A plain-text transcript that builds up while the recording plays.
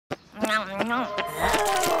I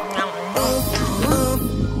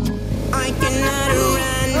cannot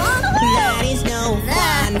run. That is no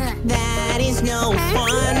fun. That is no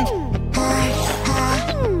fun.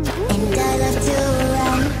 And I love to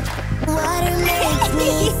run. Water makes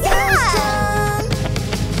me so strong.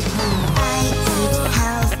 I eat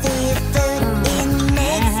healthy food. It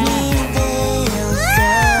makes me feel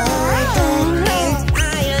so good. And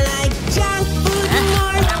I like junk food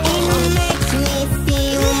more. It makes me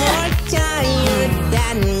feel more tired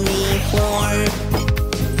than before.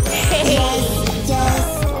 Yes,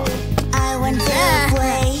 I want to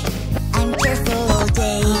play. I'm cheerful all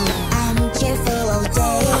day. I'm cheerful all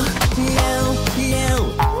day. No, no,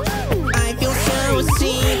 I feel so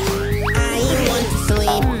sick. I want to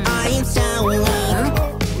sleep. I am so weak.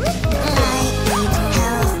 I eat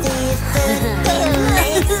healthy food. It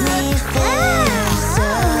makes me feel so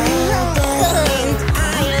good. And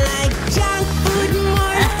I like junk food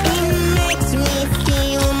more. It makes me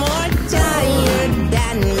feel more tired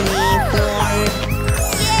than before.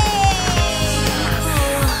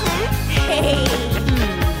 Hey.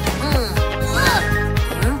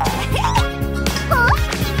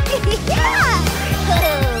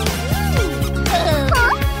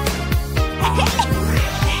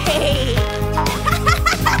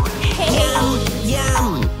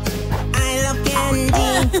 Yum! I love candy,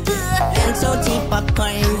 and salty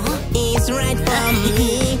popcorn is right for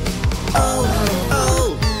me. Oh, oh,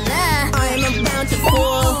 I'm about to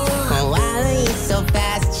fall. Koala is so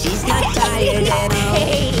fast, she's not tired at all.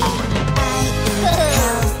 I eat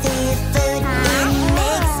healthy food. It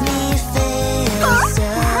makes me feel so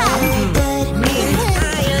good. And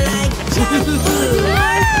I like junk food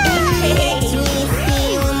more. It makes me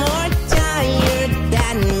feel more tired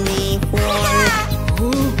than before.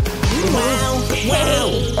 Wow, wow,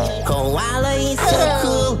 koala is so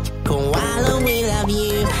cool. Koala, we love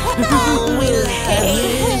you. Oh, we love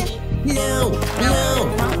you. No, no,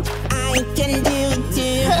 I can do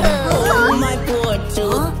too. Oh, my poor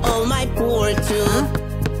tooth. Oh, my poor tooth.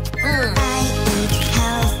 I eat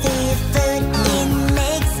healthy food. It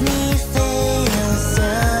makes me feel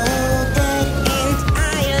so good. And I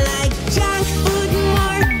like junk food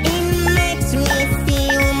more. It makes me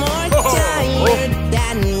feel more tired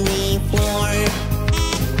than before.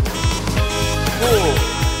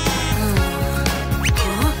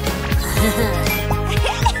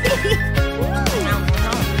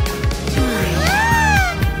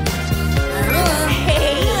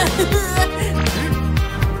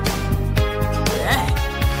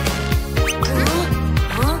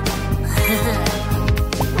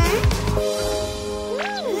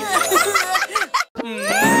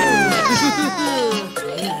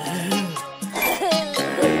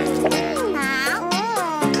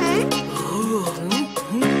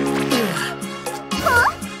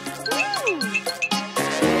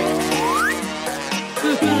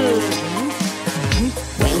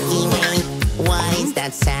 Winky wink, what is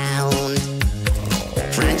that sound?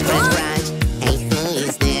 Crunch, crunch, crunch, hey, who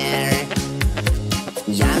is there?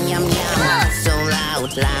 Yum, yum, yum, so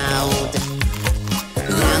loud, loud.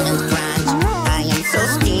 Yum and crunch, I am so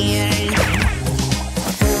scared.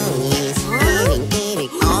 Who is eating,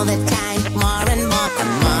 eating all the time? More and more, a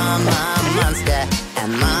mama monster, a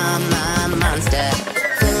mama monster.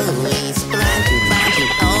 Who is crunching,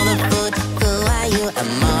 crunching all the food? Who are you? A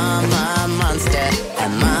mama monster, a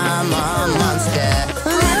mama monster.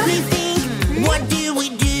 Let me think, what do we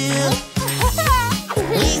do?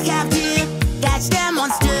 We have to catch the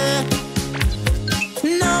monster.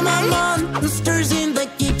 No more monsters in the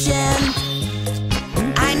kitchen.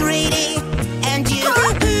 I'm ready, and you?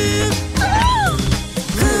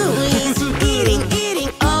 Who is eating,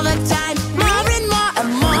 eating all the time? More and more, a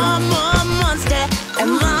mama monster, a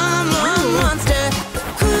mama monster.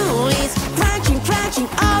 Who is crunching, crunching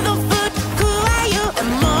all the food? Who are you? A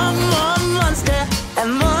mama monster, a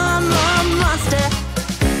mama monster.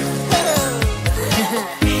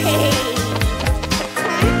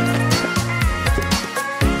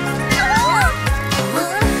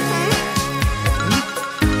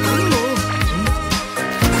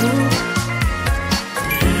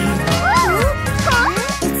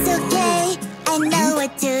 It's okay, I know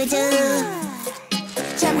what to do.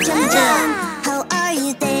 Jump, jump, jump. How are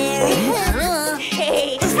you there?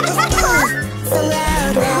 So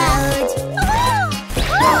loud, loud.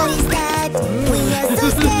 What is that? We are so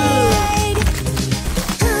scared.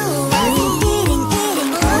 Who is eating,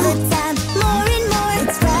 eating all the time? More and more.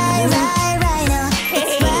 It's Rhino.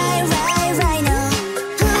 It's Rhino.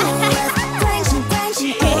 Who is crunching,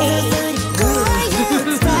 crunching all the food? Who are you?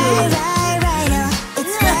 It's Rhino.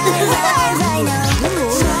 It's Rhino.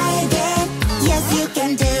 Try again. Yes, you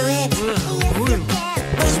can do it.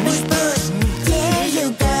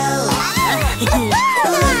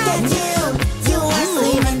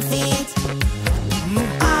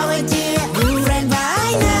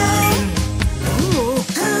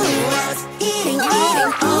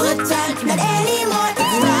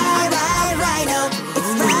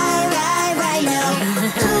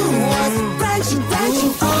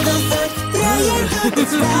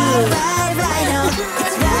 It's right, right, right now.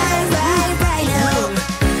 It's right, right, right now.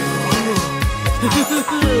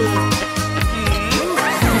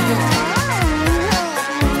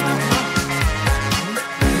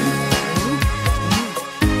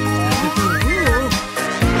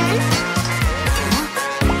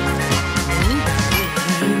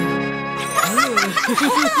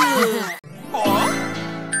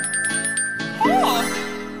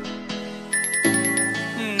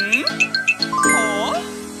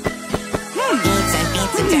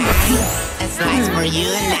 Pizza time, a slice for you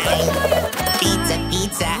and I. Pizza,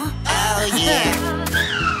 pizza, oh yeah.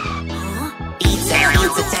 Pizza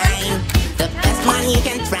time, the best one you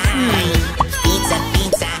can try. Pizza,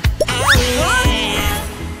 pizza, oh yeah.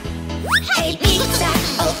 Hey pizza,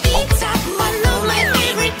 oh pizza, one of my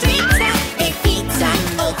favorite pizza. Hey pizza,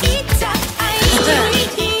 oh pizza, I eat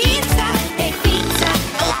pizza. Hey pizza,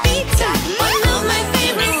 oh pizza, one of my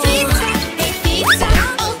favorite pizza. Hey pizza,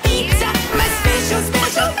 oh pizza, my special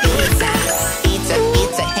pizza. Pizza,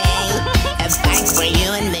 pizza, hey, a bite for you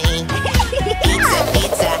and me. Pizza,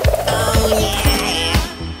 pizza, oh yeah.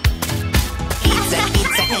 Pizza,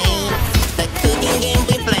 pizza, hey, the cooking game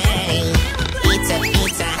we play. Pizza,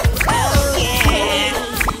 pizza, oh yeah.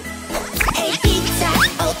 Hey pizza,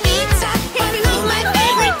 oh pizza, one of my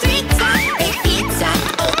favorite pizza. Hey pizza,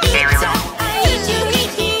 oh pizza, I eat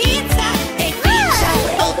pizza. Hey pizza,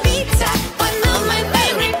 oh pizza, one of my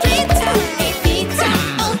favorite pizza. Hey pizza,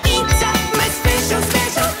 oh pizza, my special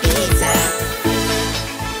pizza. Oh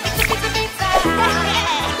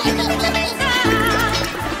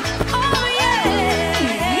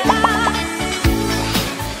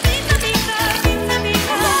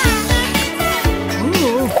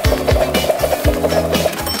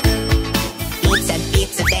Pizza,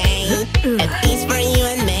 pizza day, a piece for you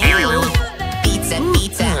and me. Pizza,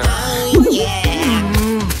 pizza, oh yeah.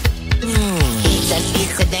 Pizza,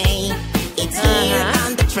 pizza day, it's here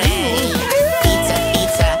on the tray. Pizza,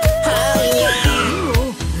 pizza, oh yeah.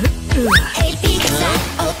 Hey pizza,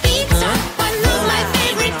 oh pizza, one of my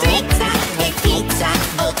favorite pizza. Hey pizza,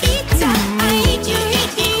 oh pizza, I eat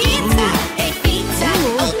pizza. Hey pizza,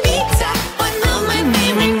 oh pizza, one of my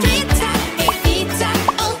favorite pizza. Hey pizza,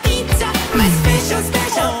 oh pizza, my special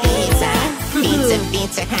pizza. Pizza,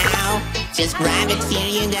 pizza, how? Just grab it, here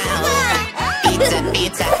you go. Pizza,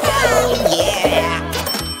 pizza, oh yeah.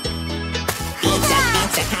 Pizza,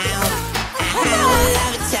 pizza, how? I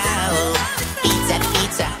love it so. Pizza,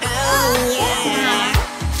 pizza, oh yeah.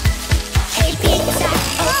 Hey pizza,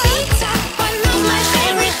 oh pizza, one of my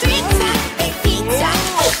favorite pizza. Hey pizza,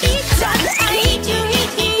 oh pizza, I eat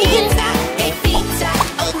pizza. Hey pizza,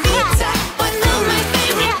 oh pizza, one of my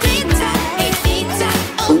favorite pizza. Hey pizza,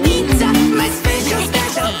 oh pizza, my special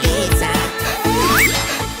pizza.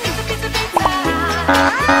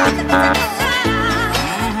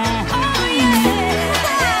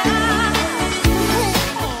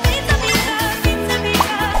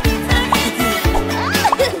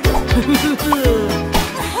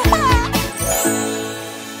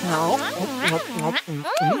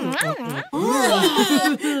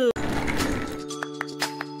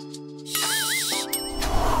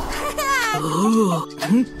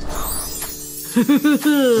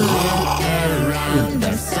 Around,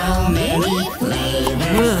 there's so many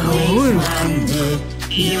flavors. Which one do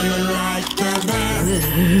you like the best?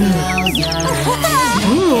 Close your eyes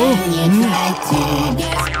and you try to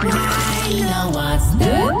guess. I know what's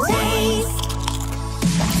the taste.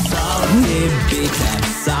 Salty, bitter,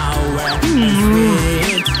 sour, and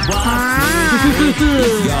sweet. What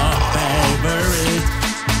is your favorite?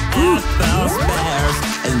 Of those pears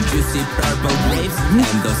and juicy purple grapes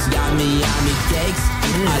and those yummy, yummy cakes.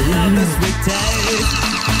 I love the sweet taste.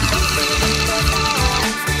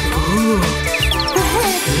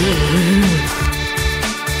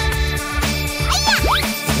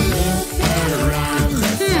 Look around,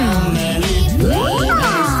 there's so many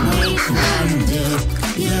flavors. Which one do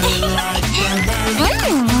you like the best?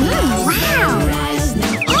 Close your eyes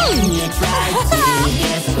now and you try to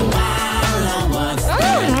guess. Wow, what's the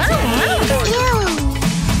taste?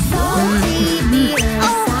 Salty, bitter,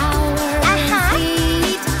 sour, and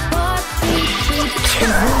sweet. What treat is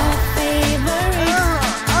your favorite?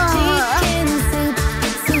 Chicken soup,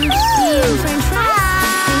 sushi, and French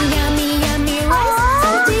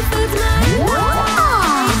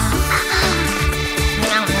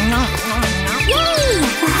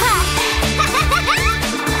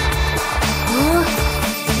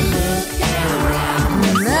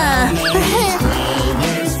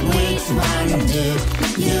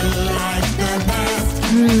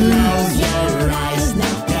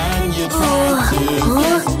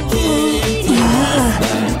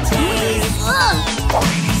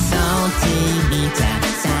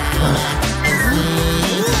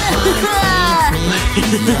Dark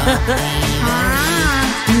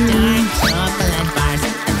chocolate bars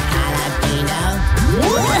and jalapeno.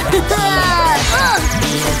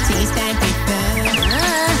 Be the taste I prefer.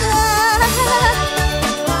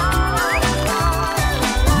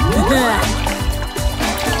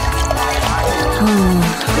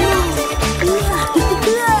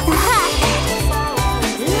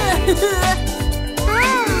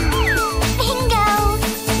 Bingo!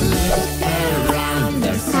 Look around,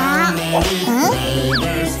 there's so many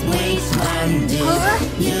flavors. Which one do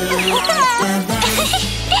you like the best?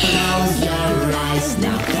 Close your eyes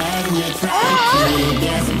now. Can you try to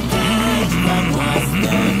guess which one was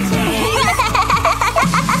the taste?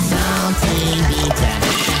 Salty, bitter,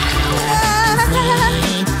 sour,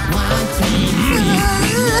 sweet. What sweet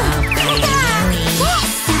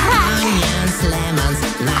onions, lemons,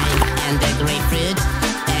 lime, and the grapefruit,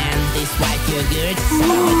 and this white yogurt. So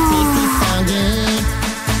tasty, so good.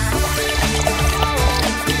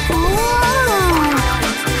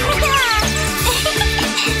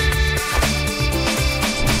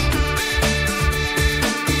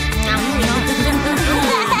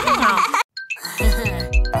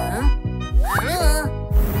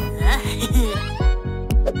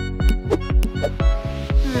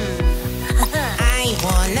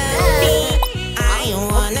 I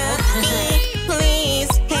wanna be,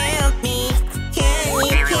 please help me. Can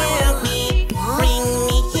you help me? Bring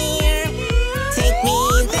me here, take me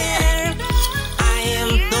there. I am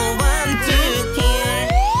the one to care.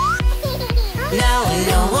 No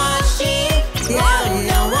washing,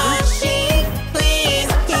 no washing.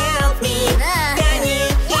 Please help me. Can you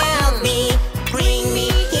help me? Bring me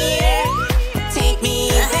here, take me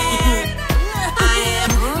there. I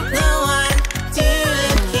am the one to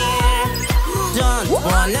care. Don't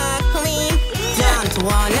wanna clean,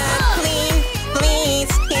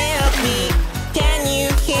 please help me. Can you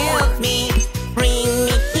help me? Bring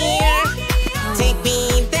me here, take me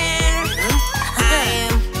there. I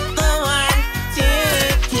am the one to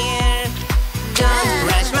care. Don't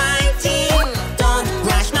brush my teeth, don't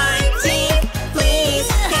brush my teeth. Please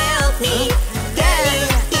help me. Can you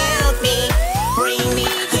help me? Bring me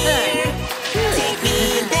here, take me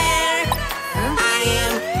there. I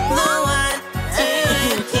am the one to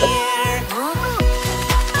care.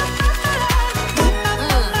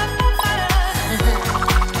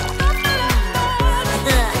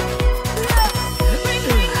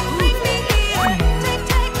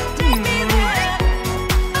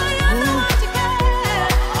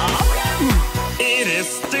 It is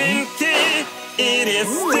stinky, it is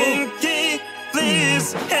stinky.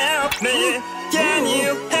 Please help me. Can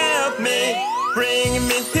you help me? Bring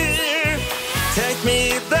me here, take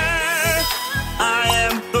me there. I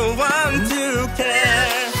am the one to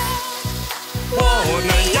care.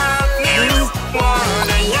 Wanna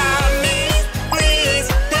yummies, please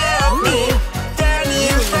help me. Can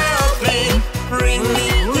you help me? Bring me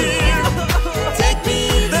here, take me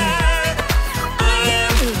there. I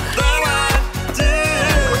am the one to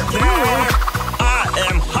care. I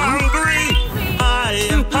am hungry,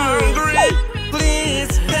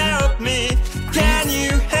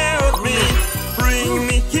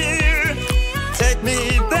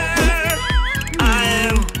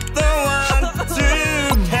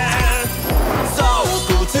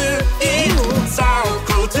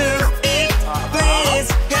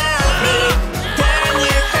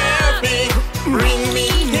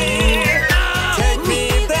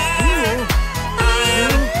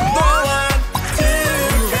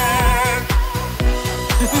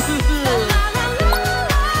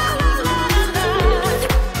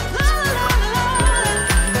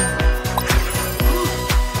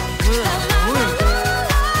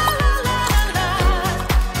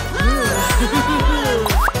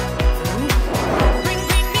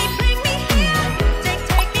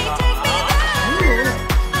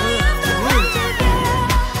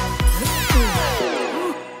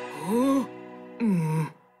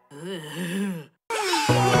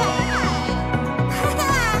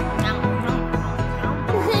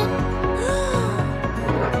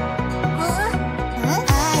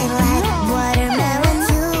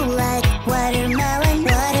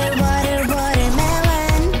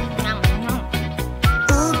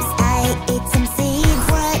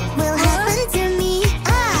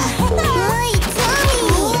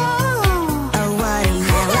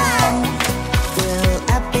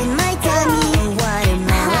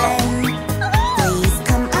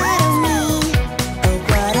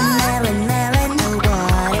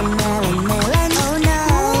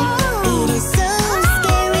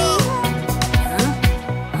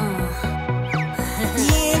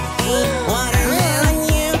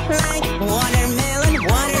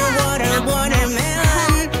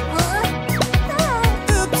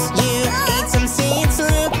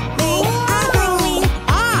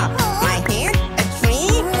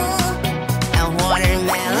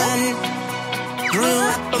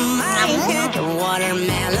 glad.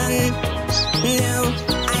 Watermelon. No,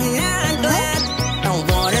 I'm not glad. A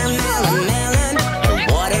watermelon, melon. A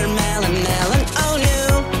watermelon, melon. Oh no,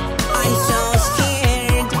 I'm so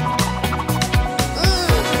scared.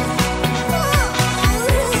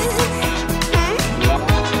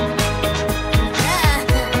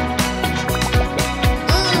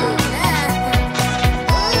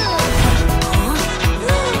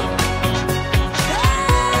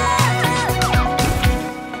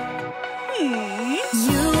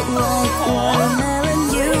 You like watermelon,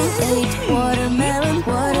 you ate watermelon,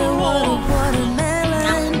 watermelon.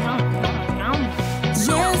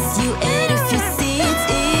 Yes, you ate a few seeds,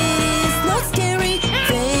 it is not scary,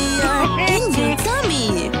 they are in your tummy.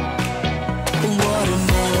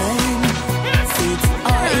 Watermelon, seeds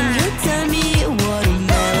are in your tummy,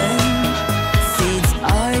 watermelon, seeds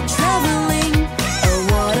are traveling. A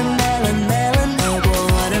watermelon, melon, a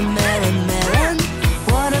watermelon, melon,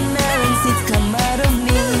 watermelon seeds come out of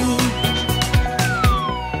me.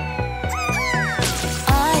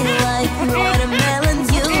 I like watermelon,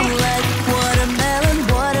 you like watermelon,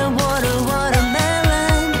 watermelon.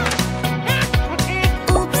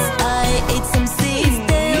 Oops, I ate some seeds,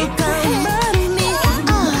 they'll come out of me.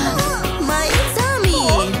 My tummy.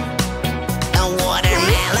 A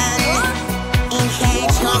watermelon in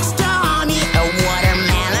hedgehog's tummy. A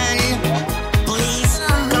watermelon, please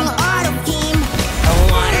come out of him. A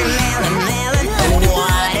watermelon, melon. A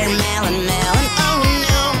watermelon, melon. Oh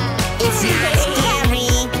no, it's not scary.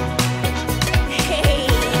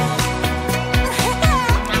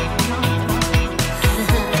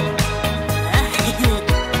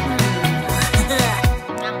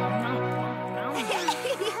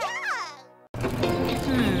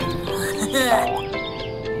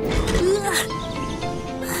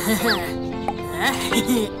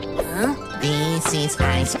 This is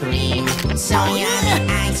ice cream, so yummy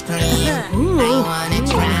ice cream. I wanna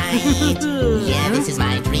try it. Yeah, this is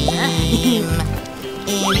my dream.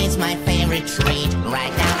 It is my favorite treat.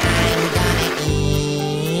 Right now I'm gonna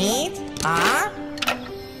eat. Huh?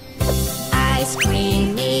 Ice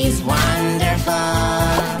cream is wonderful.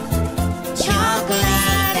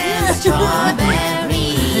 Chocolate and strawberry.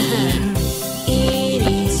 It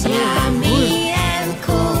is yummy and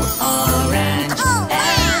cool. Orange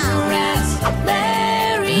and raspberry.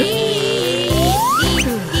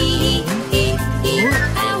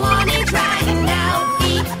 I want it right now.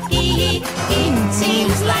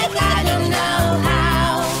 Seems like I don't know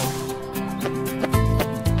how.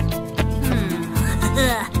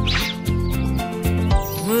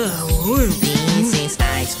 This is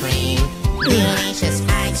ice cream, delicious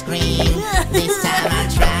ice cream. This time I'll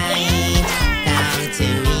try it. Come to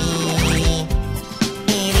me.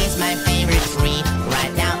 It is my favorite treat.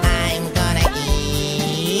 Right now I'm gonna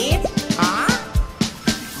eat. Huh?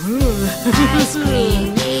 Ice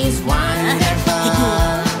cream is wonderful.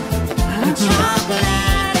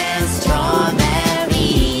 Chocolate and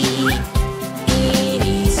strawberry. It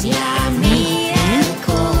is yummy and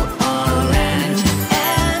cool. Orange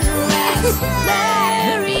and raspberry.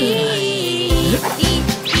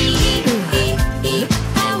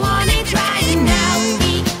 I want it right now.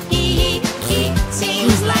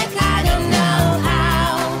 Seems like I don't know how.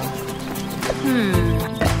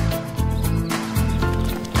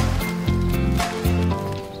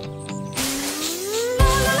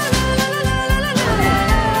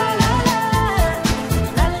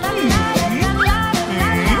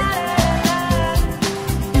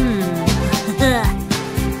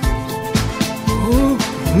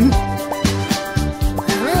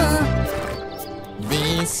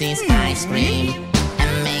 This is ice cream,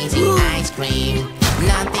 amazing ice cream.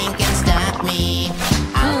 Nothing can stop me.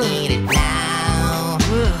 I'll eat it now.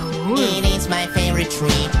 It is my favorite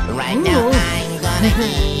treat. Right now I'm gonna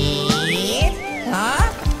eat. Huh?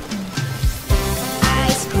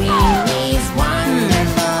 Ice cream is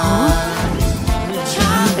wonderful.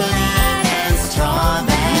 Chocolate and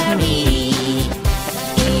strawberry.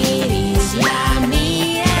 It is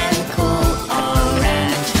yummy and cool.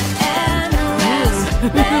 Orange and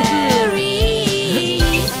raspberry.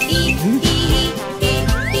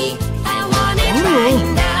 I want it right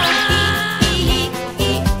now.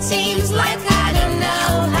 Seems like I don't know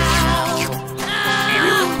how.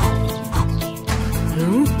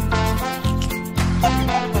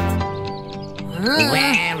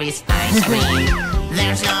 Where is ice cream?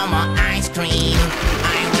 There's no more ice cream.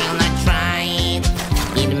 I will not try it.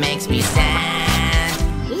 It makes me sad.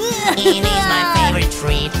 It is my favorite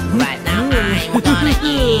treat. Right now I'm gonna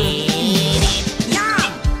eat it.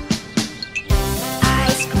 Yum!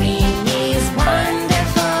 Ice cream is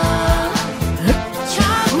wonderful.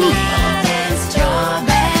 Chocolate and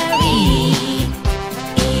strawberry.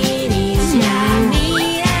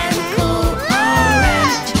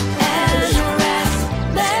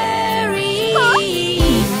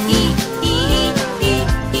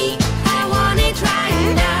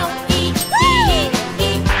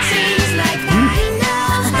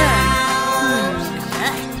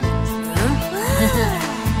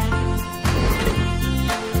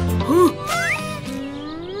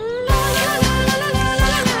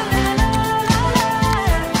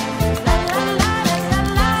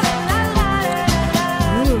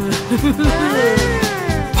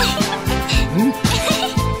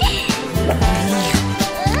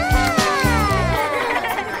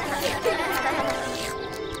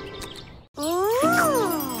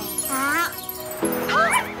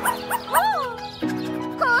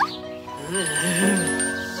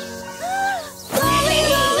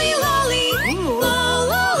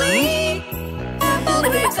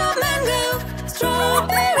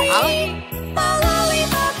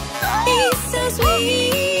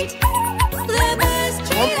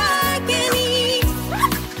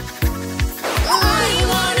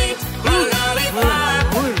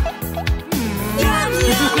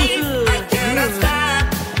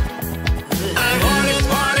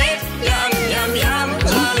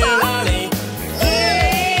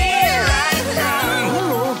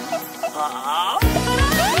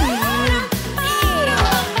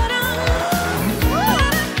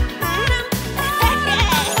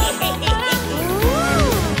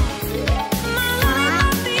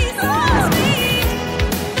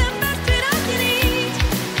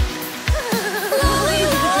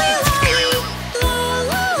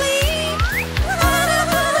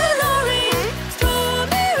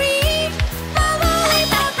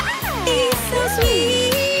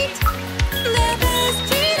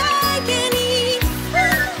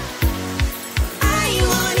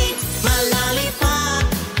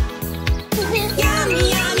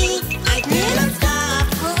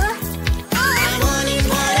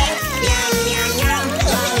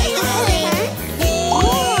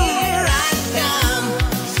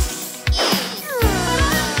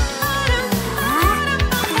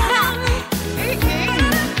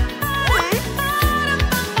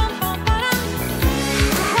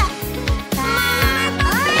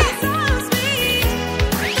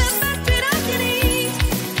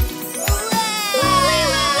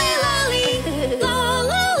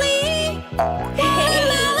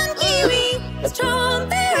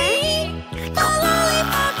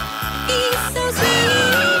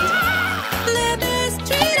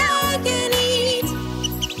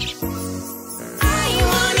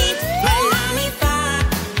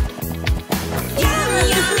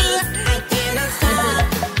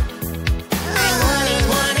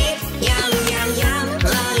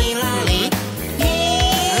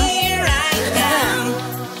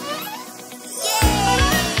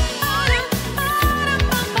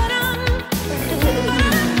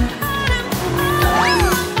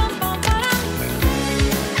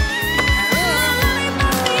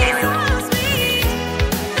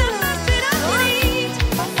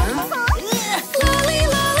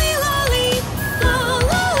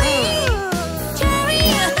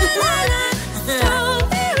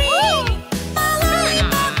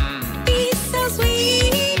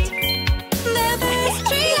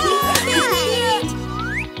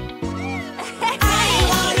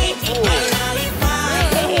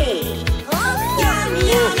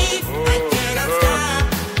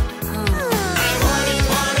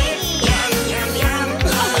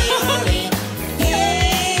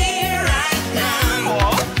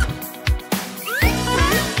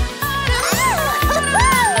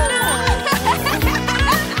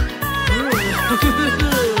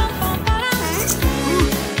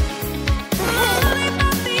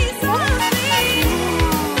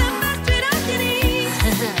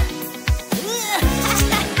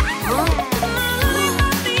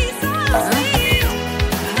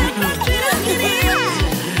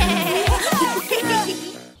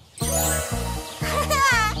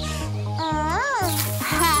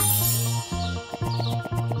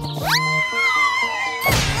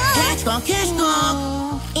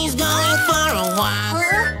 He's going for a walk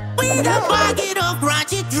with a bucket of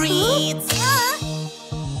crunchy treats.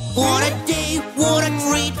 What a day, what a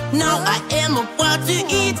treat. Now I am about to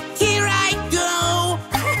eat. Here I go.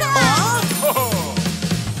 Oh.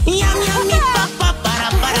 Yum yummy pa pa para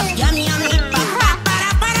para. Yum yummy pa pa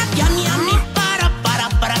para para. Yum yummy para para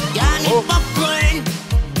para. Yummy popcorn.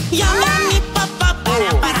 Yum yummy pa pa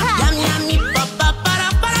para para. Yum yummy pa pa para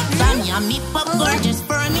para. Yum yummy popcorn just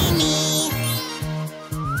for me.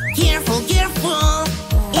 Careful, careful.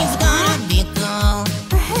 It's gonna be cool.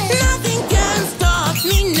 Nothing can stop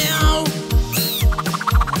me now.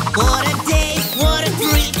 What a day,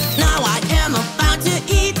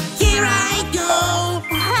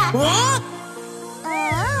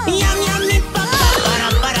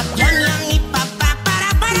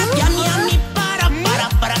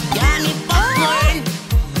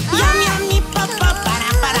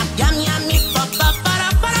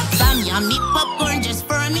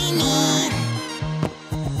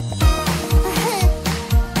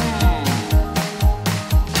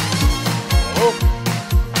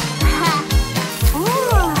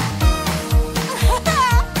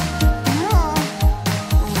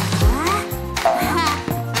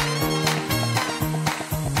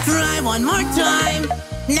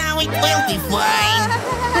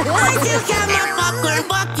 I still have my popcorn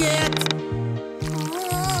bucket.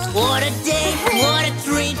 What a day, what a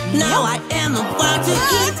treat. Now I am about to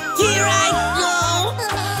eat. Here I go.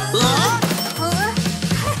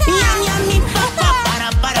 Yum yummy papa para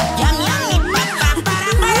para. Yum yummy papa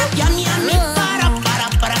para para. Yum yummy para para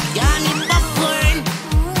para. Yummy popcorn.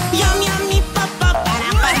 Yum yummy papa para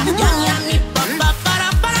para. Yum yummy papa para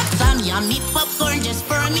para. Some yummy popcorn just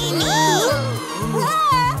for me.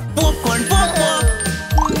 Popcorn, pop pop.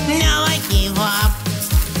 Now I give up.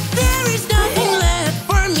 There is nothing left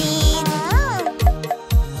for me.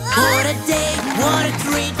 What a day, what a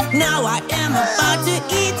treat. Now I am about to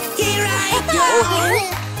eat. Here I go.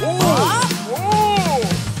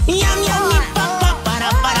 Yum yummy papa para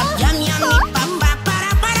para. Yum yummy papa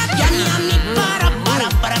para para. Yum yummy para para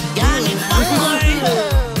para. Yummy popcorn.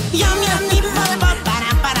 Yum yummy papa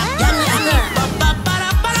para para. Yum yummy papa para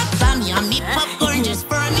para. Some yummy popcorn just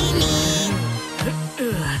for me.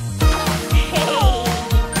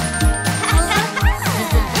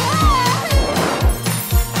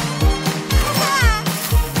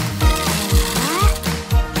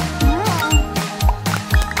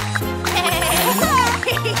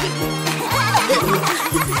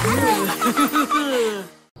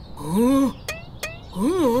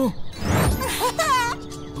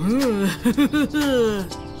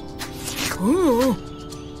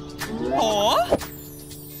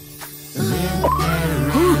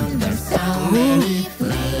 There's so many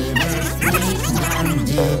flavors. Which one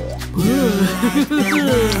do you like the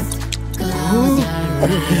best? Close your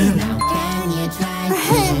eyes now. Can you try to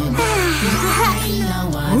guess? You know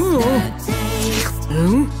what's the taste?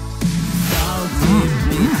 Salty,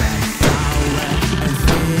 bitter, sour, and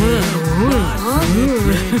sweet.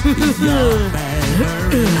 What's your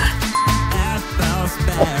favorite? Apples,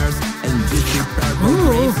 pears, and juicy purple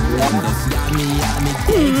grapes, and those yummy, yummy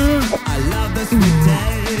cakes. I love the sweet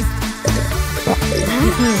taste.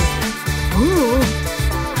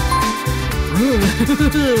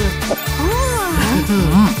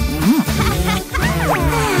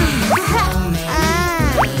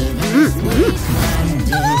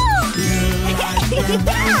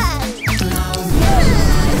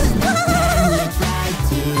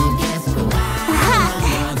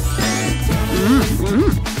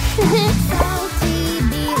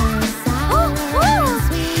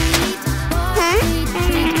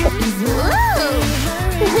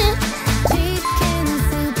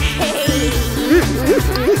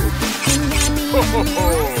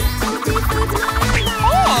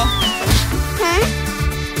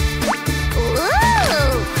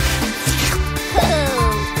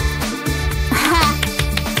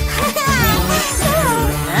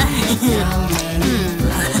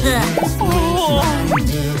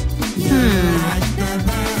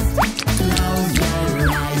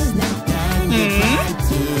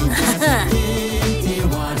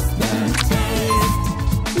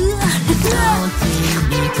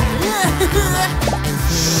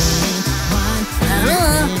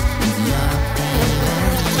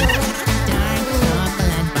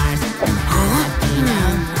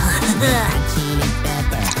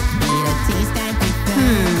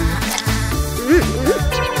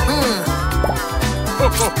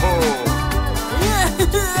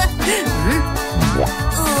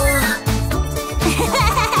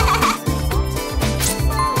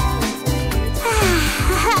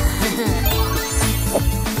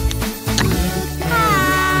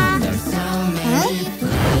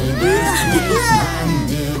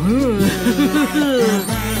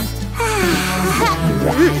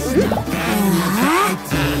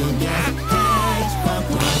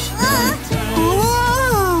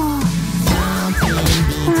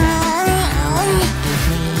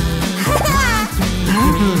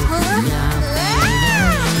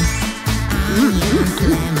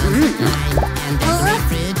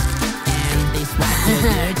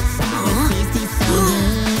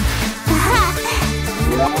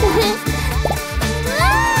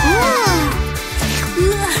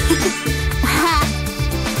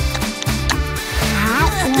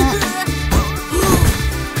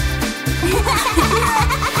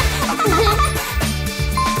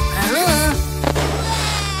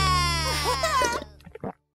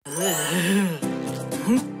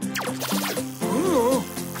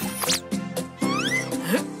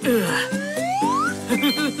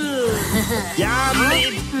 Yummy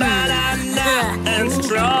banana and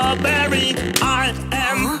strawberry. I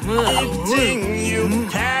am eating you.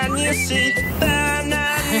 Can you see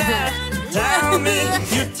banana? Tell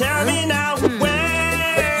me now,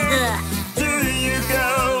 where do you go?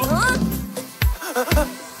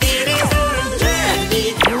 It is a journey,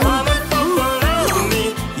 come and follow me.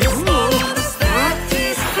 You follow the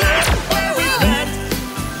status.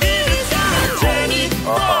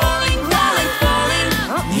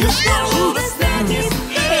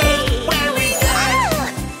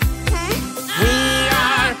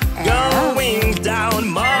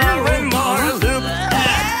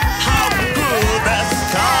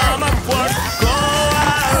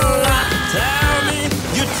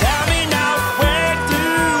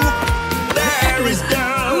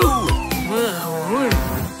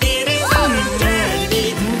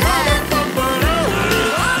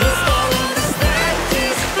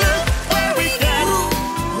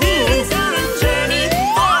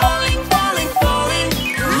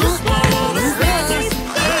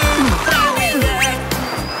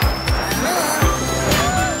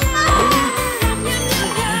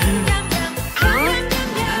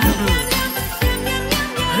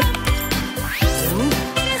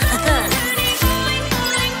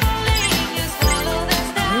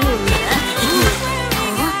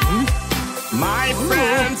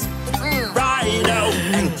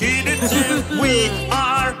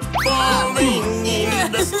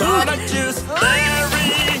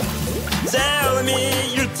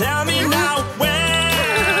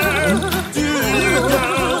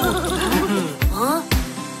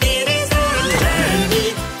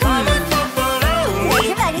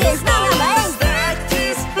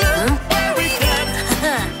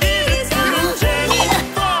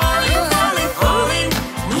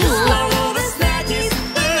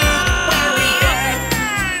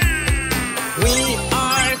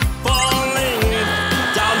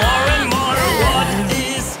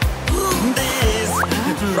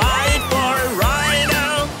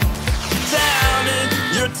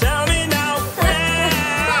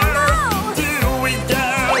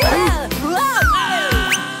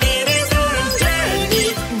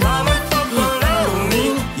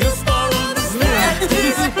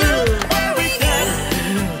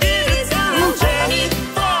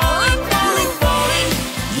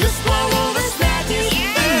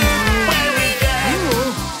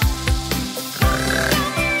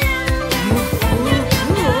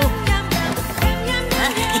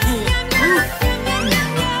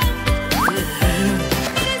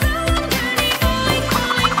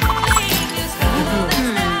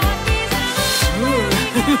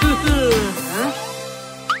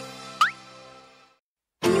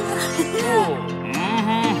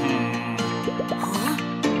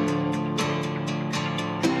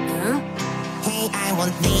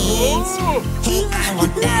 want this. Hey, I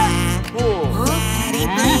want that. Daddy,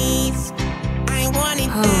 please. I want it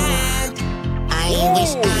bad. I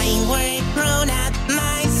wish I were grown up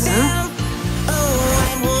myself. Oh,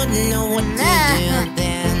 I wouldn't know what to do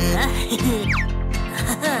then.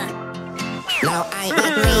 Now I'm a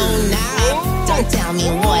grown up. Don't tell me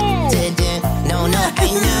what to do. No, no, I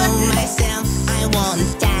know myself. I won't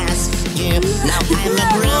ask you. Now I'm a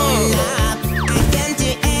grown up. I can do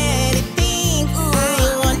anything I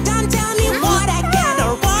want. Don't tell me what I can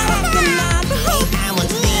or what I cannot. Hey, I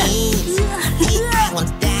want this. Hey, I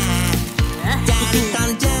want that. Daddy,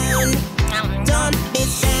 calm down. Don't be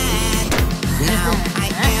sad. Now I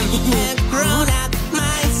am a grown up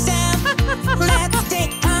myself. Let's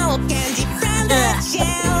take all candy from the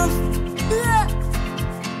shelf.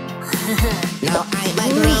 Now I'm a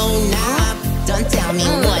grown up. Don't tell me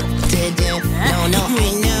what to do. No, no, I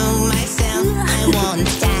know myself. I won't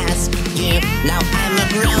ask you. Now I'm a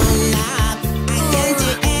grown up. I can do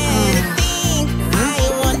anything I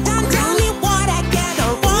want. Don't tell me what I can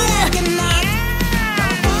or what I cannot.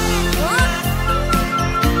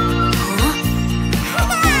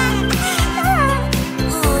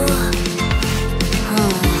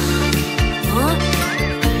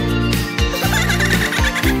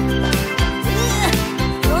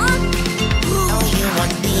 Oh, you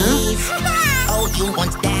want this? Oh, you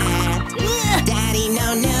want that? Daddy, no,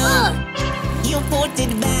 no. You put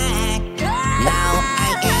it back. Now I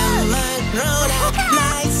am a grown up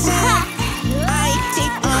myself. I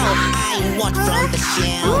take all I want from the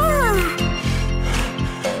shelf.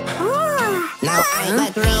 Now I'm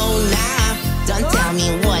a grown up. Don't tell me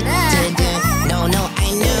what to do. No, no, I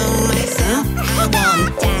know myself. I won't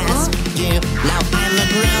ask you. Now I'm a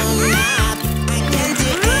grown up. I can do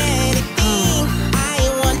anything I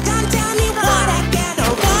want. Don't tell me what I can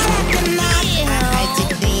or what I cannot. I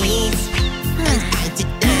did this and I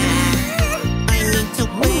did that. I need to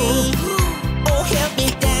wait. Oh, help me,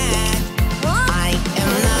 Dad. I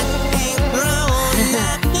am not a grown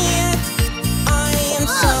up yet. I am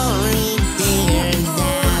sorry, dear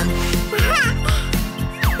Dad.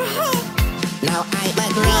 Now I'm a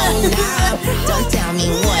grown up. Don't tell me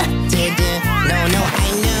what to do. No, no, I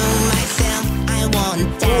know myself. I won't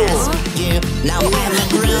ask you. Now I'm a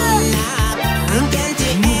grown up. I can do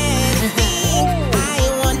anything I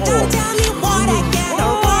want. Don't tell me what I can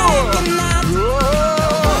or what I cannot.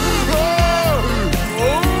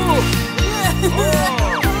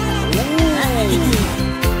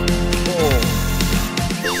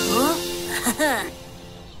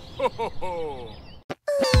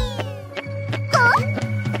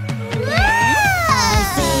 I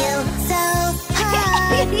feel so hot.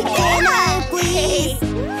 Can I please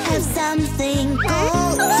have something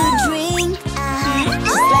cold to drink?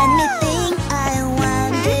 Just let me think. I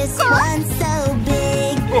want this one so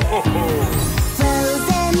big.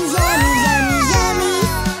 Frozen yummy, yummy,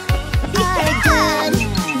 yummy are good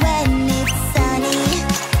when it's sunny,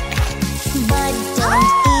 but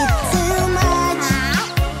don't eat too much.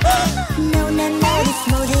 No, no, no, this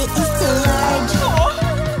smoothie is too large.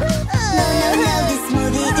 No, no, no, this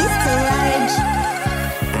smoothie is too large.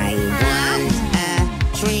 I want a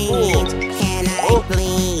treat. Can I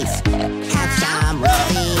please have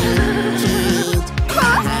something to eat?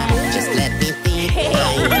 Just let me think. I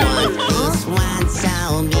want this one so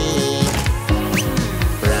big.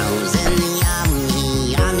 Frozen yummy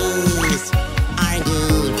yummies are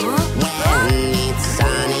good when it's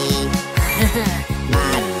sunny,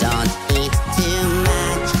 but don't eat too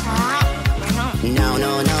much. No,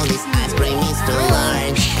 no, no, this ice cream is too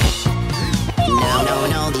large. No, no,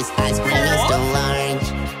 no, this ice cream is too large.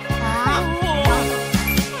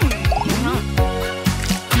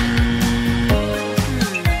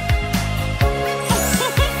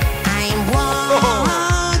 I'm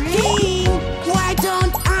walking. Why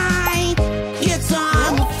don't I get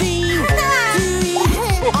something to eat?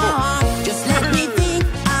 Just let me think.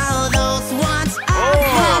 All those ones are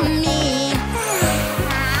yummy.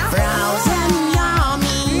 Frozen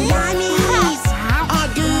yummy yummies are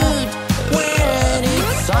good when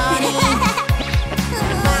it's sunny,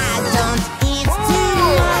 but don't eat too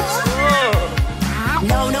much.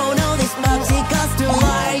 No, no, no, this popsicle's too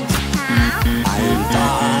large. I'm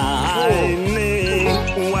tiny.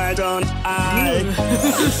 Why don't I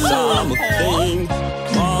do something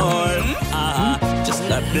more? Just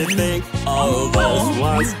let me think. All those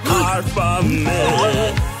ones are for me.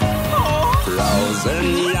 Frozen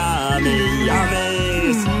yummy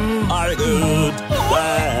yummies are good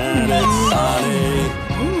when it's sunny,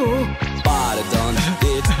 but don't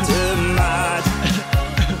eat too much.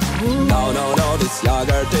 No, no, no, this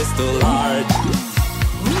yogurt is too large.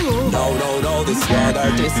 No, no, no, this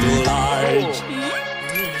yogurt is too large.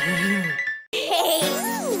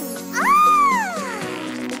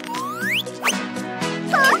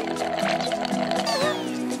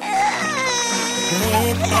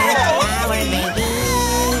 Look at our baby.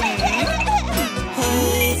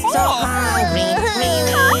 He's so hungry,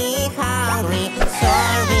 really hungry.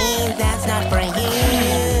 Sorry, that's not for you.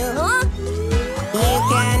 You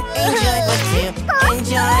can enjoy food too.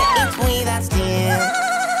 Enjoy it with us too.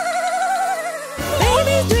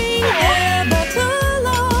 Babies drink a bottle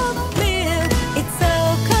of milk. It's so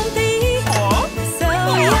comfy, so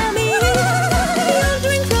yummy. You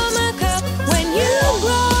drink from a cup when you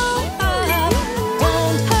grow up.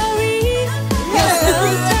 Don't hurry, you're so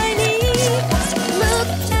tiny. Look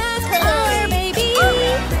at our baby.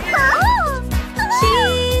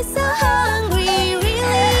 She's so hungry,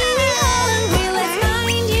 really hungry. Let's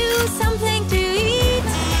find you something to eat.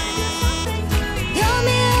 Your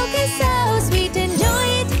milk is so sweet, enjoy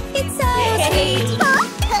it, it's so sweet.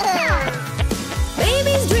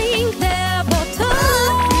 Babies drink their bottle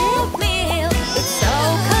of milk. It's so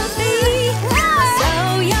comfy, so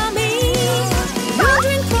yummy. You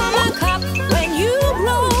drink from a cup when you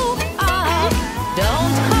grow up.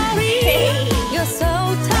 Don't hurry, you're so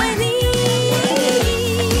tiny.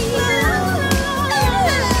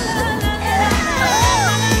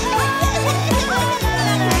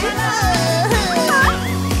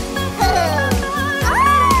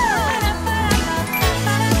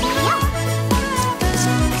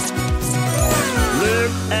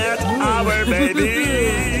 Look at our baby.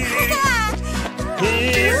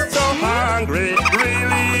 He's so hungry,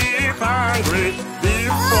 really hungry.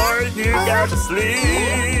 Before you go to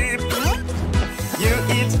sleep, you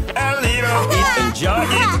eat a little bit, enjoy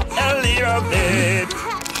it a little bit.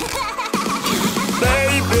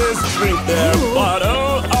 Babies drink their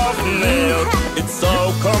bottle of milk. It's so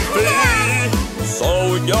comfy, so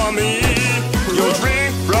yummy. You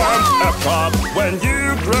drink from a cup when you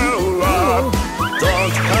grow up.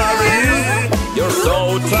 Don't hurry, you're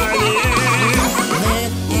so tiny.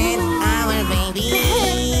 Look at our baby.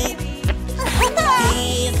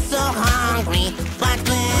 He's so hungry, but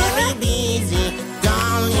very busy.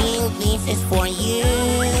 Darling, this is for you.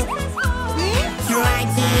 Try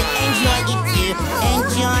to enjoy it too.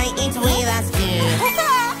 Enjoy it with us too.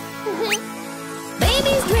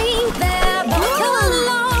 Babies drink their bottle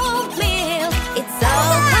of milk. It's so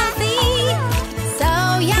comfy, so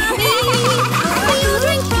yummy. You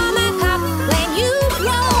drink from a cup when you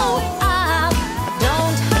grow up.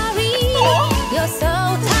 Don't hurry, you're so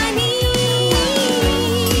tiny.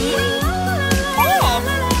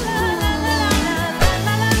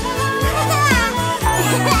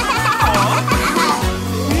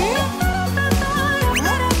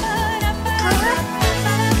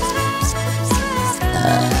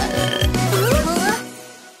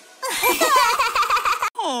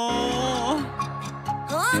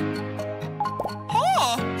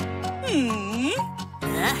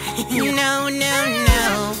 No, no,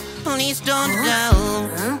 no, please don't go.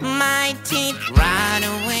 My teeth run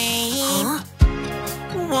away.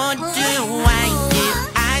 What do I do?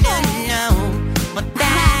 I don't know, but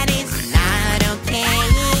that is not okay.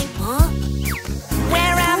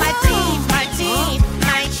 Where are my teeth,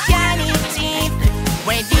 my shiny teeth?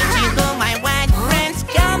 Where did you go, my white friends?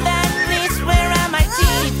 Come back, please. Where are my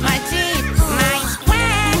teeth, my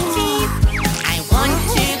square teeth? I want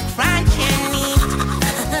to crunch and eat.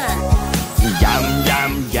 Yum,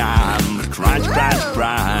 yum, yum. Crunch, crunch,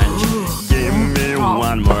 crunch. Give me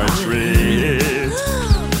one more treat.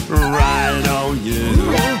 Right on,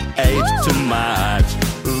 you ate too much.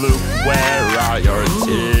 Look, where are your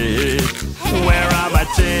teeth? Where are my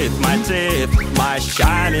teeth, my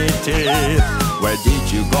shiny teeth? Where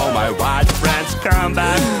did you go, my white friends? Come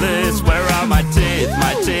back, please. Where are my teeth,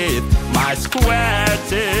 my square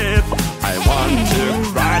teeth? I want to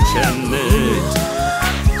crunch and eat.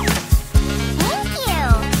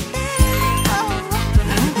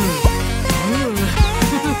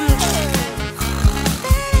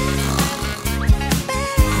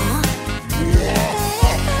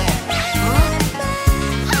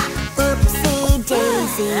 Oopsie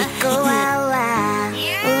daisy, koala.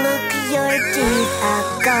 Look, your teeth are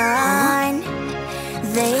gone.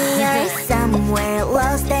 They are somewhere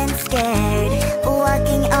lost and scared,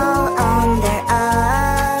 walking all on their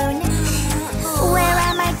own. Where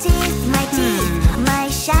are my teeth, my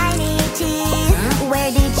shiny teeth?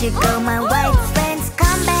 Where did you go, my white friends?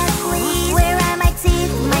 Come back, please. Where are my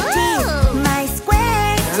teeth, my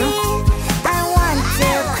square teeth? I want to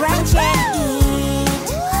crunch and eat.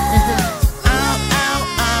 Oh, oh,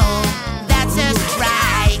 oh, that's a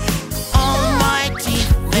strike. All my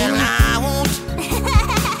teeth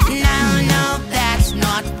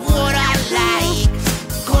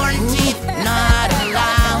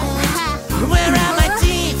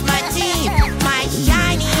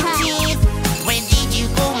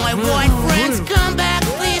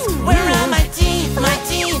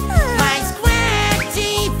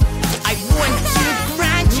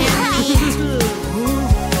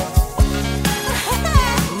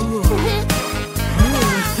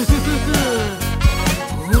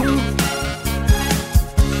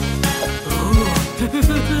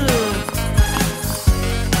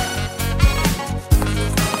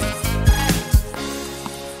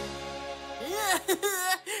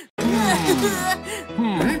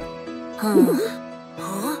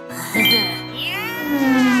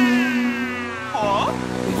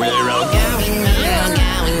We're all going, we're all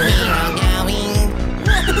going, we're all going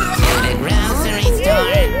to the grocery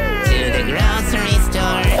store, to the grocery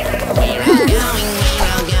store. We're all going, we're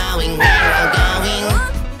all going, we're all going.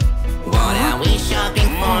 What are we shopping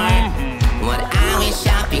for? What are we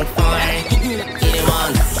shopping for? You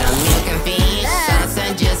want some milk and fish,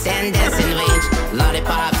 sausages and a sandwich,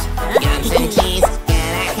 lollipops, gums and cheese.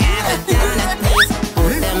 Can I have a donut, please?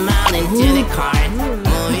 Put them all into the cart.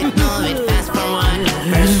 Move it fast forward.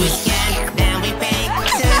 First we scan, then we pay.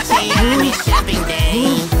 Such a yummy shopping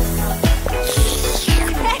day.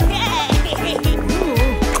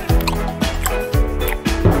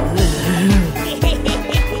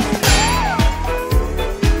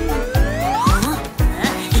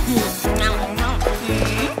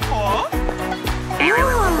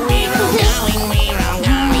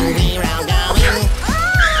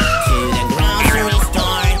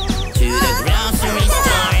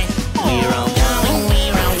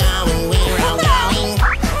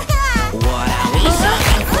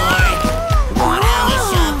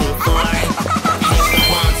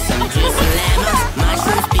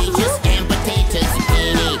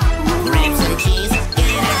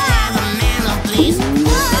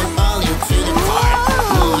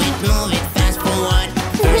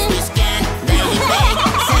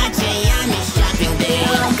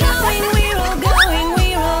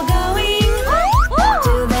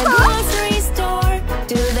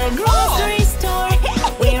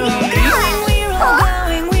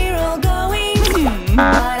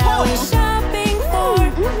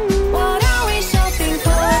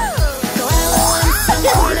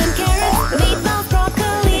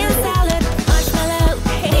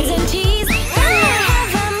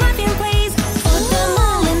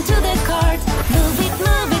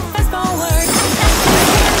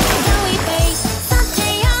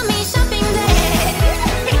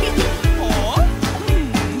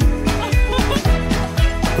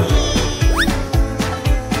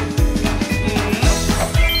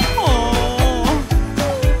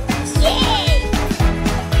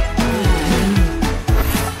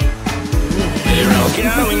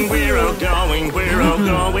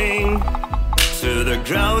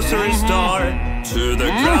 Grocery store, to the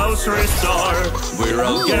grocery store. We're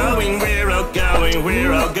all going, we're all going,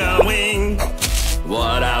 we're all going.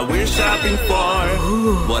 What are we shopping for?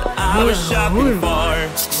 What are we shopping for?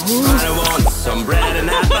 I want some bread and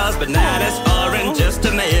apples, bananas, oranges,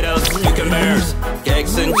 tomatoes, cucumbers,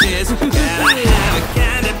 cakes and cheese. Can I have a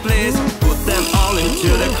candy, please? Put them all into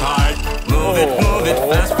the cart. Move it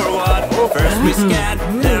fast forward. First we scan,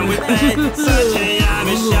 then we pay. Such a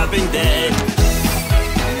yummy shopping day.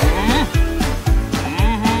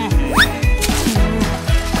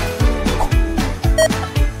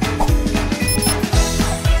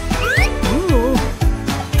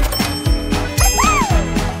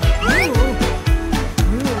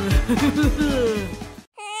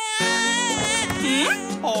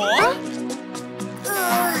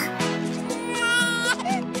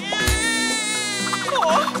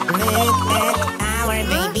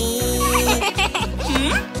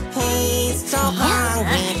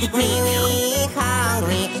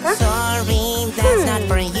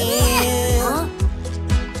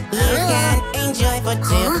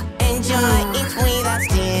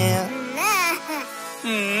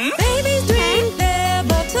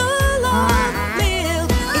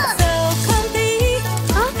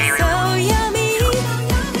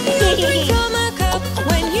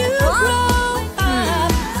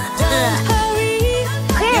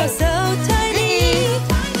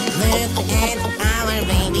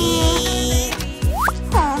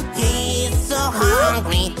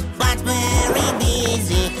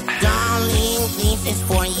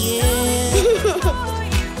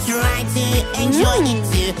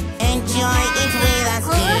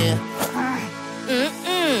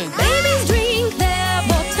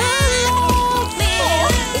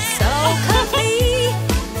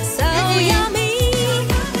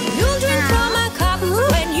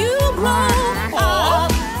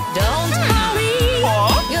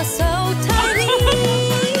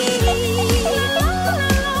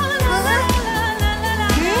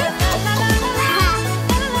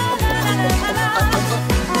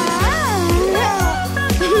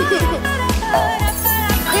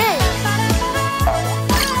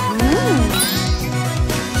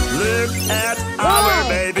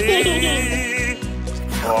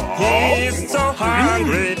 He's so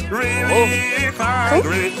hungry, really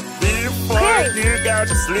hungry. Before you go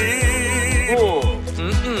to sleep,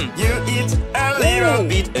 you eat a little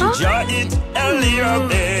bit, enjoy it a jelly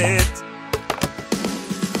of it.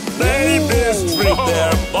 Babies drink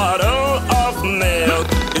their bottle of milk.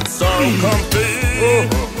 It's so comfy,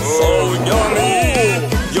 so yummy.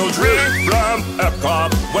 You'll drink from a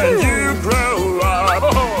cup when you grow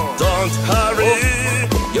up. Don't hurry,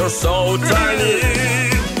 you're so tiny.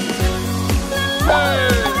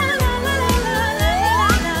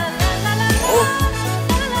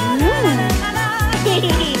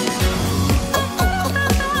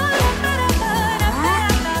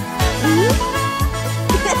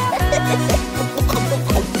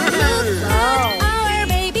 Our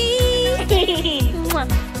baby,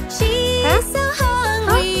 she's so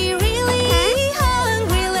hungry, really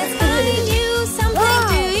hungry. Let's find you something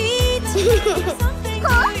to eat.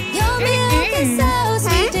 Your milk is so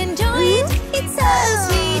sweet, enjoy it. It's so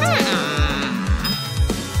sweet.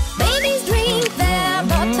 Babies drink their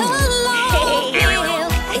bottle of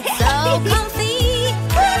milk. It's so comfy,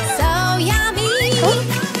 so yummy. You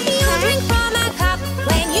drink from a cup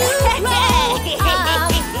when you grow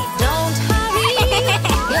up. Don't hurry,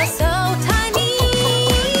 you're so tiny.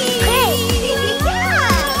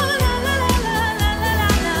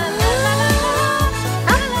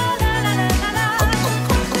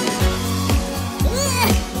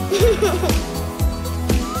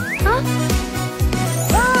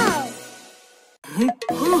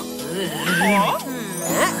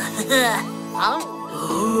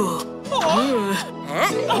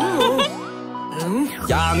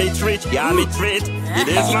 Yummy treat, it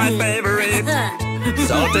is my favorite.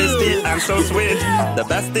 So tasty and so sweet, the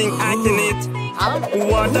best thing I can eat.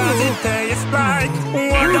 What does it taste like?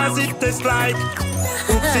 What does it taste like?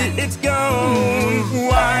 Oopsie, it's gone.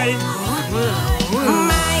 Why?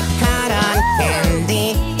 My cotton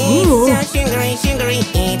candy, it's so sugary, sugary.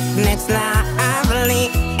 It looks lovely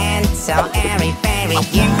and so airy, fairy.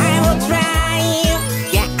 Yeah, I will try you.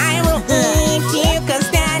 Yeah, I will eat you, 'cause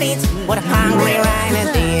that is what a hungry rhino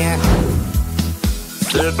do.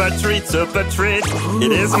 Super treat,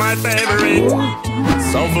 it is my favorite.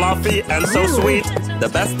 So fluffy and so sweet, the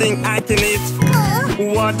best thing I can eat.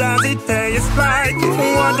 What does it taste like?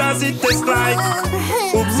 What does it taste like?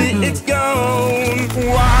 Oopsie, it's gone.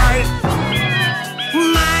 Why?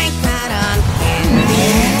 My cotton candy,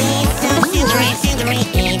 it's so sugary, sugary.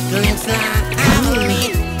 It looks lovely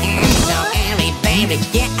and so airy, baby.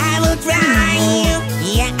 Yeah, I will try you.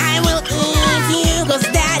 Yeah, I will eat you, 'cause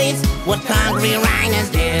that is what hungry rhinos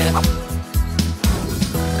do.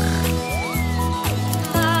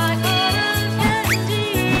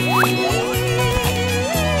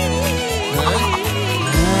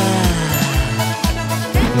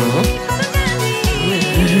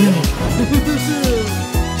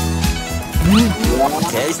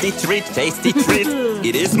 Tasty treat,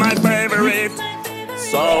 it is my favorite.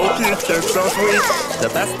 So cute and so sweet, the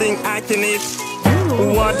best thing I can eat.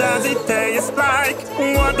 What does it taste like?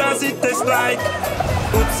 What does it taste like?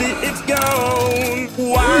 Oopsie, it's gone.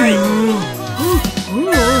 Why?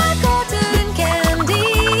 My cotton candy,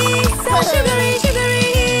 so sugary, sugary.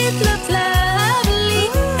 It looks lovely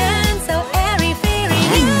and so airy, fairy.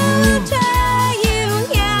 You try you,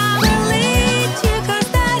 yeah, we'll eat you, 'cause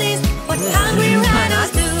that is what hungry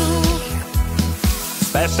rhinos do.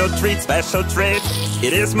 Special treat,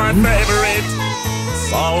 it is my favorite.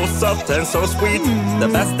 So soft and so sweet, the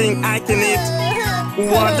best thing I can eat.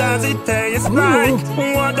 What does it taste like?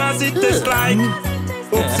 What does it taste like?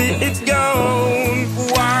 Oopsie, it's gone.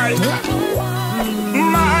 Why?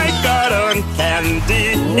 My cotton candy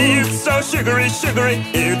is so sugary, sugary.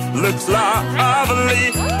 It looks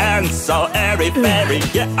lovely and so airy, fairy.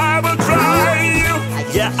 Yeah, I will try you.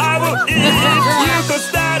 Yeah, I will eat you, 'cause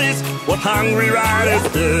that is what hungry riders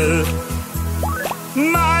do.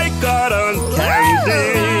 My cotton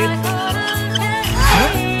candy.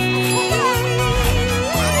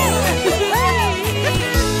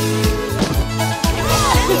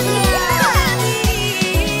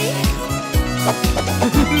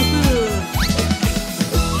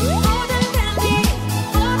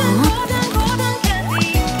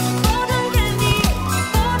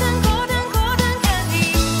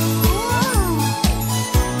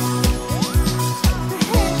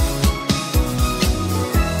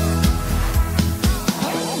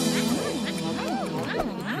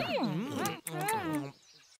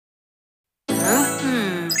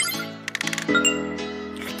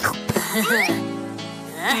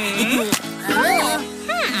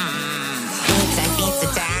 Pizza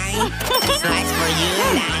time. A slice for you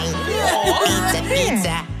and I.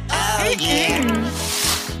 Pizza, oh yeah.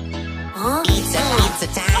 Pizza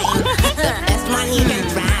time. The best one you can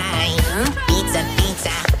try. Pizza,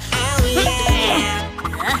 oh yeah.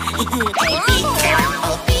 Hey pizza,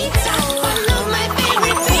 oh pizza, follow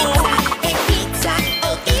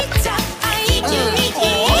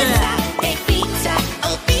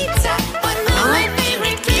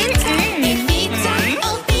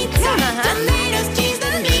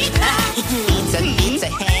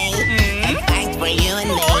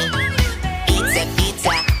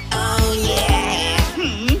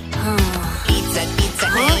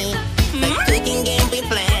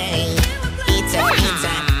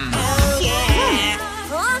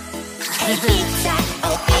Hey pizza,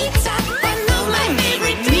 oh pizza, one of my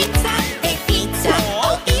favorite treats. Hey pizza,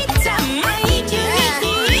 oh pizza, I eat you,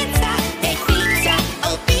 pizza. Hey pizza,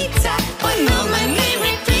 oh pizza, one of my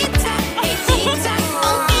favorite treats. Hey pizza,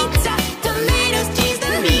 oh pizza, tomatoes, cheese,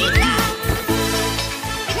 and meat.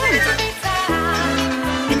 Pizza, pizza,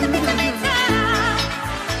 pizza, pizza, pizza.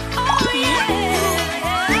 Oh yeah.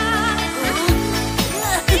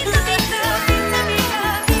 Pizza, pizza, pizza, pizza,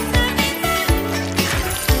 pizza, pizza.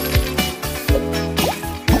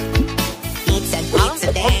 Pizza, pizza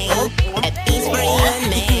day, a piece for you and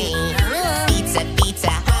me. Pizza,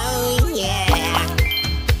 pizza, oh yeah.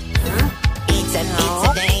 Pizza, pizza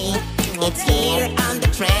day, it's here on the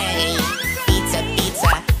tray. Pizza,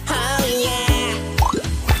 pizza, oh yeah.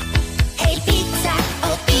 Hey pizza,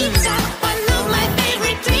 oh pizza, one of my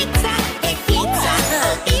favorite treats. Hey pizza,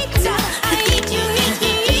 oh pizza, I eat you,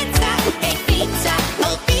 pizza. Hey pizza,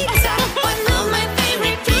 oh pizza, one of my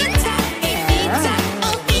favorite treats. Hey pizza,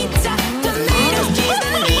 oh pizza, tomatoes, cheese,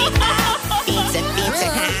 and meat. Pizza, pizza,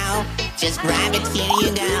 how? Just grab it, here you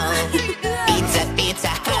go. Pizza,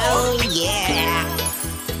 pizza, oh yeah.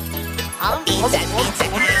 Pizza, pizza,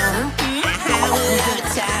 how? I love it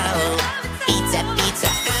so. Pizza, pizza,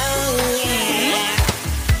 oh yeah.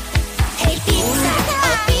 Hey pizza,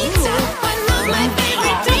 oh pizza, one of my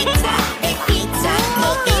favorite treats. Hey pizza,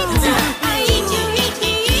 oh pizza, I eat you,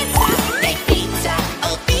 pizza. Hey pizza,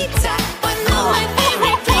 oh pizza, one of my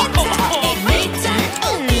favorite treats. Hey pizza,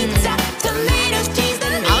 oh pizza, tomatoes, cheese,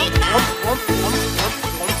 and meat.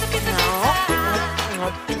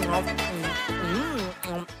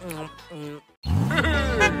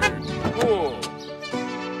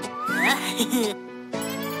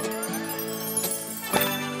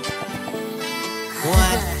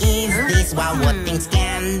 What is this? Wow, what things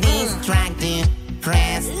can distract you?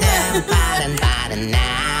 Press the button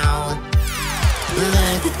now.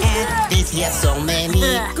 Look at this, yes, so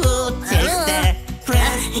many good tastes there.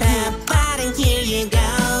 Press the button, here you go.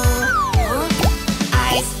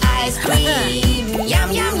 Ice cream,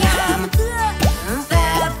 yum, yum, yum.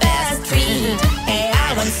 The best treat, hey,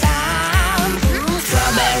 I want some.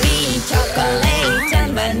 Strawberry, chocolate,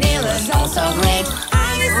 and vanilla's also great.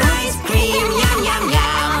 Ice cream, yum, yum,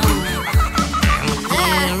 yum.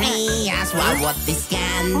 I'm curious what these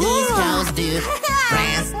candies close do.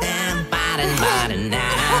 Press the button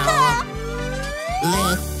now.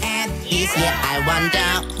 Look at this, yeah, I wonder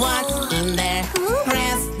what's in there.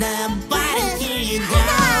 Press the button, here you go.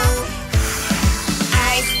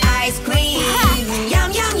 Ice cream,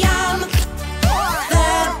 yum, yum, yum. The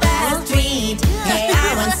best treat, hey, I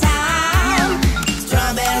want some.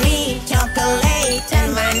 Strawberry, chocolate,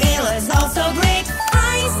 and vanilla is also great.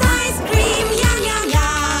 Ice cream, yum, yum,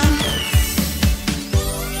 yum.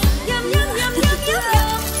 Yum, yum, yum, yum, yum,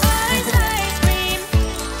 yum. Ice cream.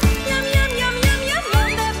 Yum, yum, yum, yum, yum,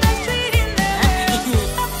 yum. The best treat in the world.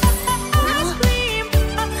 Ice cream.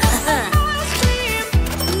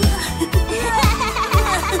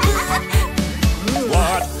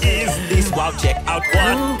 What is this? Wow, check out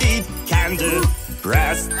what it can do.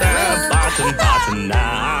 Press the button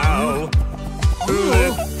now.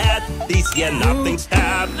 Look at this, yeah, nothing's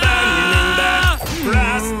happening there.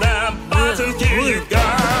 Press the button, here you go.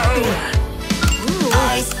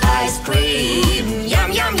 Ice cream,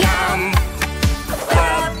 yum, yum, yum.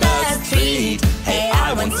 The best treat, hey,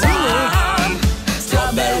 I want some.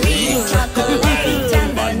 Strawberry, chocolate,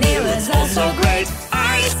 and vanilla is also great.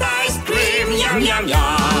 Ice cream, yum, yum,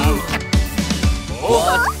 yum.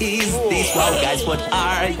 What is this? Wow, guys, what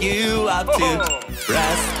are you up to?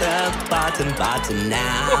 Press the button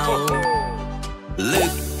now.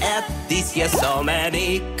 Look at this, yeah, so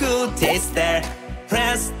many good tastes there.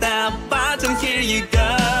 Press the button, here you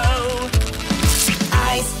go.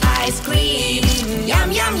 Ice cream,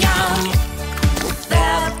 yum, yum, yum.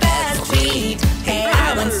 The best treat, hey,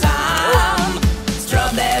 I want some.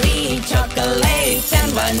 Strawberry, chocolate,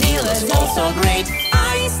 and vanilla is also great.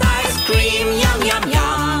 Ice cream, yum, yum,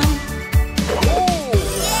 yum.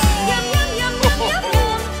 Yum, yum, yum, yum, yum,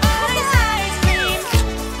 yum. Ice cream.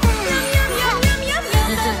 Yum, yum, yum, yum, yum,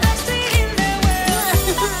 yum. The best treat in the world.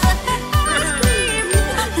 Ice cream.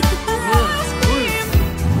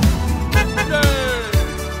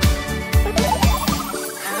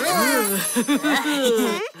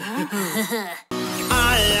 I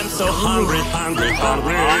am so hungry.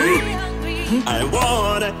 I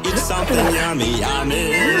wanna eat something yummy.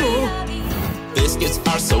 Biscuits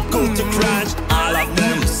are so good to crunch. I love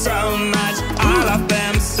them so much.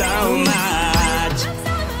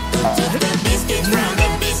 Took the biscuit from the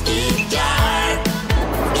biscuit jar.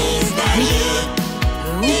 Is that you?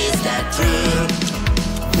 Is that true?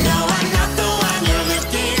 No, I'm not the one you're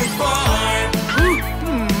looking for.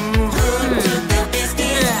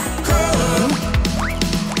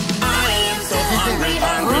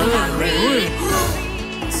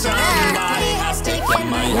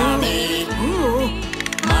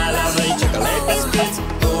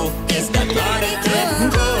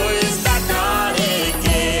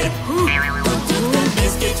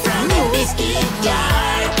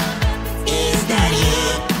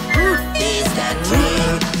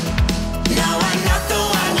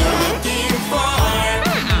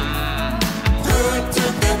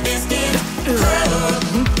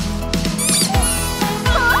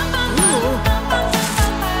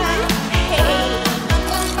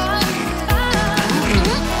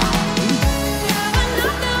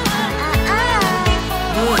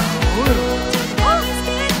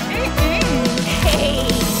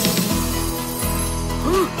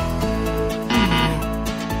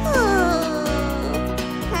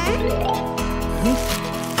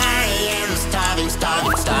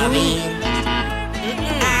 darling.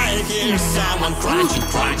 I hear someone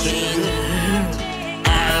crunching.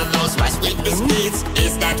 Are those my sweet biscuits?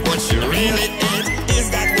 Is that what you really eat? Is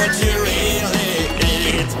that what you really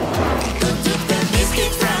eat? Who took the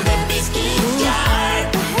biscuit from the biscuit jar?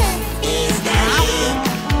 Is that you?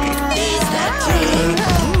 Is that true?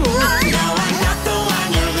 No, I'm not the one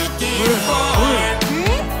you're looking for.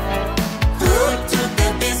 Who took the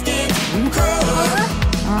biscuit?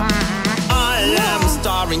 I am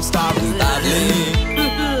starving badly,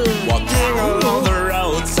 walking along the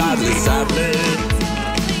road sadly.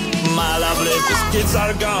 My lovely biscuits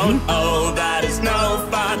are gone. Oh, that is no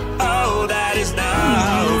fun. Oh, that is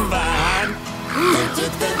no fun. Who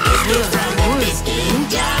took the biscuit from the biscuit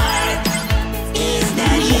jar? Is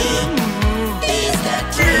that you? Is that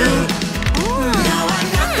true? No, I'm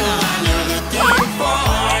not the one you're looking for.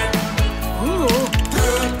 Who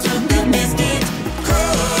took the biscuit?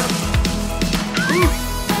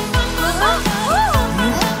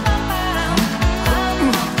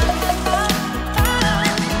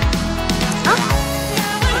 Huh?